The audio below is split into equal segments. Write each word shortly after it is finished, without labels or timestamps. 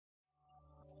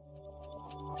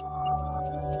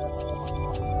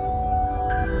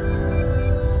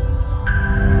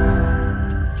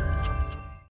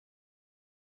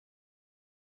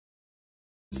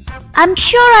I'm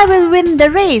sure I will win the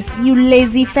race, you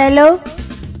lazy fellow.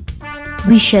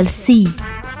 We shall see.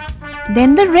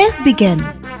 Then the race began.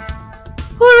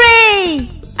 Hooray!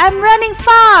 I'm running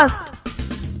fast.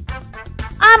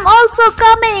 I'm also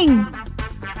coming.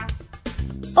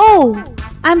 Oh,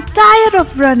 I'm tired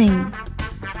of running.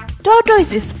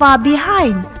 Tortoise is far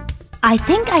behind. I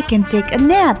think I can take a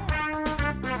nap.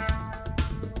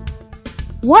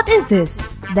 What is this?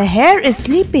 The hare is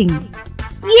sleeping.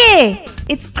 Yay!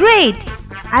 It's great.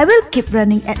 I will keep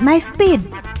running at my speed.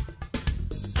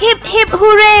 Hip hip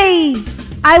hooray!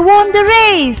 I won the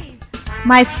race.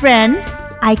 My friend,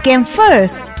 I came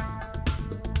first.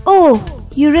 Oh,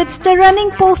 you reached the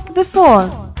running post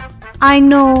before. I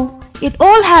know. It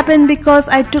all happened because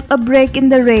I took a break in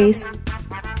the race.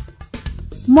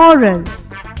 Moral: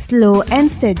 slow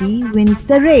and steady wins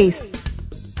the race.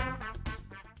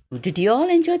 Did you all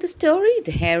enjoy the story,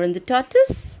 The Hare and the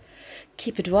Tortoise?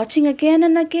 Keep it watching again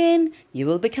and again. You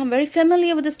will become very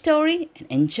familiar with the story and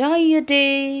enjoy your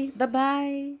day.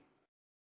 Bye-bye.